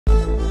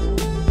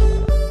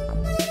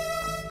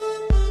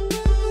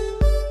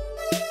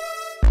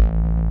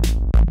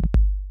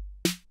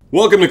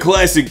Welcome to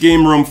Classic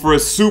Game Room for a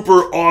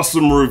super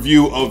awesome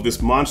review of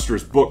this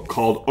monstrous book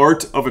called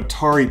Art of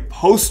Atari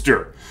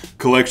Poster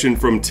collection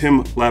from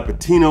Tim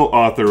Lapetino,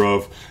 author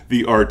of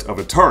The Art of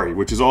Atari,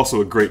 which is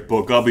also a great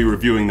book. I'll be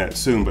reviewing that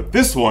soon, but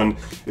this one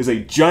is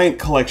a giant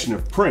collection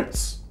of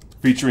prints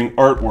featuring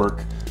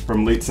artwork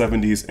from late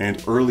 70s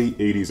and early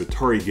 80s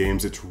Atari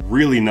games. It's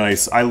really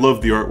nice. I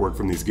love the artwork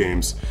from these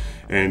games,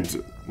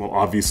 and well,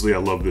 obviously I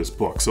love this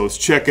book. So let's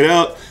check it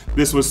out.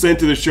 This was sent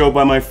to the show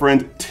by my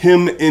friend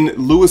Tim in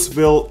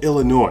Louisville,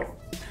 Illinois.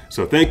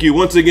 So thank you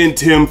once again,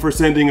 Tim, for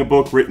sending a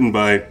book written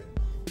by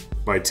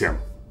Tim.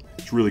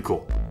 It's really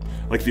cool.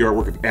 I like the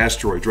artwork of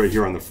asteroids right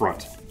here on the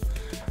front.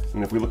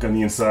 And if we look on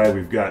the inside,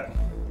 we've got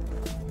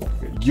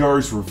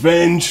Yar's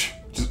Revenge,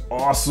 which is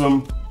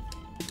awesome.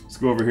 Let's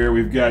go over here.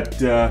 We've got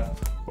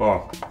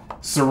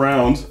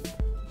Surround.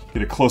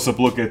 Get a close-up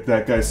look at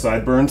that guy's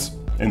sideburns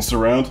and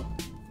Surround.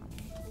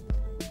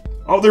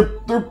 Oh,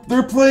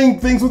 they're playing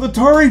things with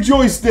Atari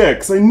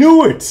joysticks. I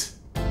knew it.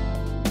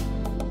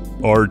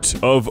 Art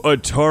of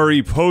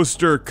Atari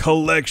Poster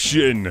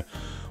Collection.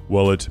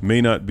 While it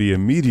may not be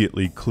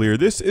immediately clear,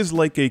 this is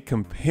like a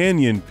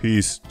companion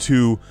piece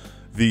to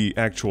the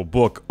actual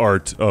book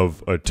Art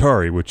of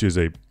Atari, which is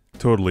a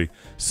totally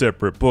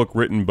separate book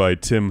written by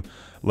Tim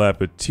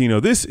Lapetino.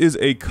 This is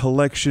a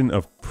collection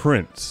of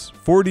prints,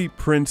 40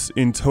 prints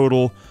in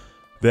total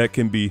that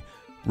can be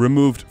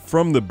removed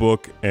from the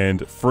book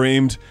and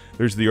framed.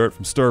 There's the art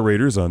from Star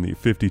Raiders on the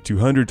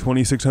 5200,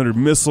 2600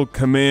 Missile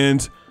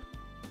Command,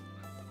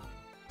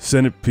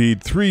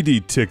 Centipede,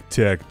 3D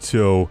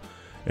Tic-Tac-Toe,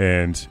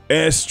 and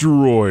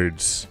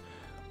Asteroids.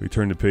 We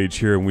turn the page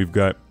here and we've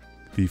got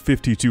the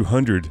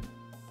 5200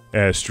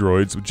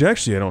 Asteroids, which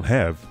actually I don't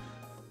have.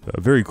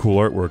 Very cool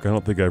artwork. I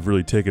don't think I've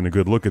really taken a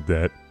good look at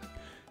that.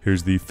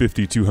 Here's the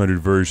 5200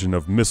 version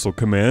of Missile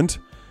Command,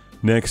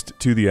 next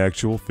to the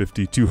actual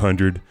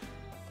 5200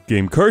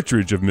 game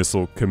cartridge of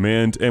Missile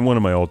Command, and one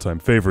of my all-time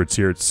favorites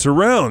here, it's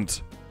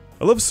Surround.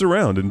 I love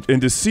Surround,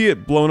 and to see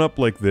it blown up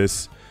like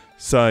this,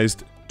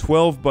 sized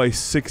 12 by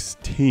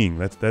 16,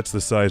 that's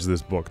the size of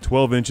this book,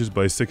 12 inches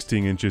by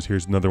 16 inches.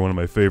 Here's another one of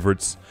my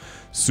favorites,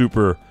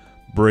 Super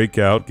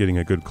Breakout, getting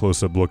a good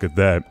close-up look at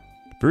that.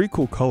 Very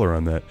cool color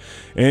on that.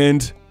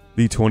 And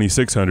the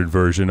 2600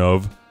 version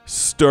of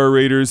Star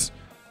Raiders.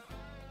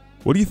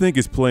 What do you think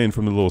is playing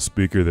from the little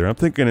speaker there? I'm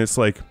thinking it's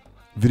like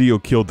Video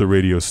Killed the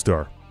Radio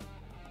Star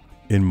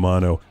in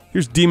mono.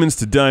 Here's Demons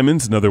to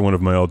Diamonds, another one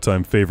of my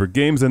all-time favorite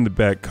games, and the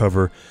back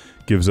cover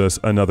gives us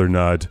another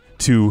nod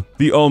to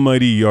the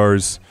almighty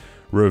Yar's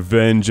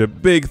Revenge. A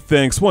big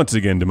thanks once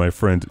again to my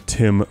friend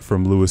Tim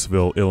from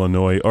Louisville,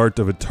 Illinois. Art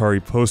of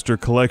Atari Poster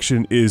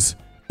Collection is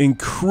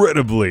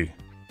incredibly,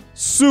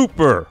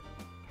 super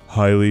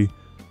highly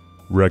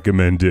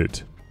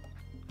recommended.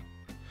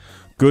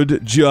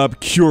 Good job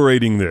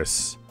curating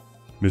this,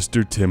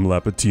 Mr. Tim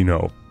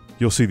Lapetino.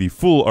 You'll see the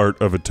full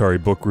Art of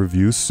Atari book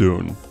review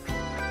soon.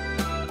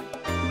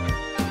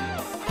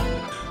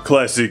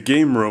 Classic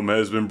Game Room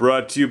has been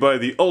brought to you by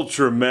the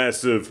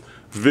ultra-massive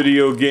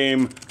Video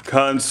Game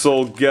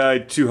Console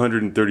Guide.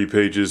 230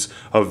 pages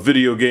of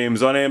video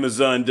games on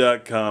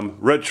Amazon.com,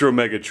 Retro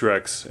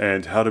Megatrex,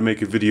 and how to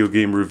make a video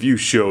game review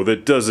show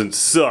that doesn't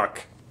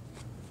suck.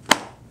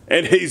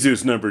 And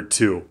Jesus number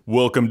 2.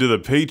 Welcome to the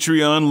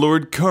Patreon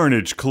Lord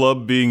Carnage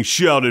Club, being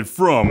shouted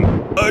from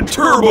a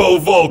turbo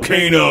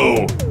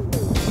volcano.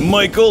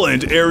 Michael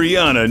and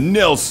Ariana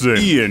Nelson,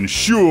 Ian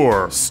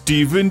Shore,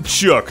 Stephen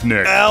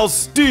Chucknick, Al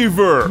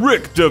Stever,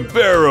 Rick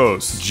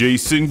DeBarros,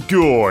 Jason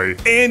Goy,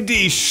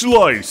 Andy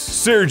Schleiss,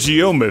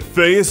 Sergio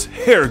Matthias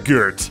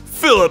Hergert,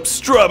 Philip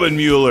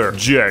Strabenmuller,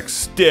 Jack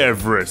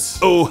Stavris,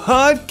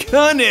 Ohad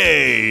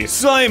Kane,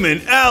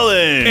 Simon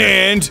Allen,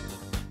 and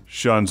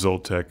Sean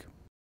Zoltek.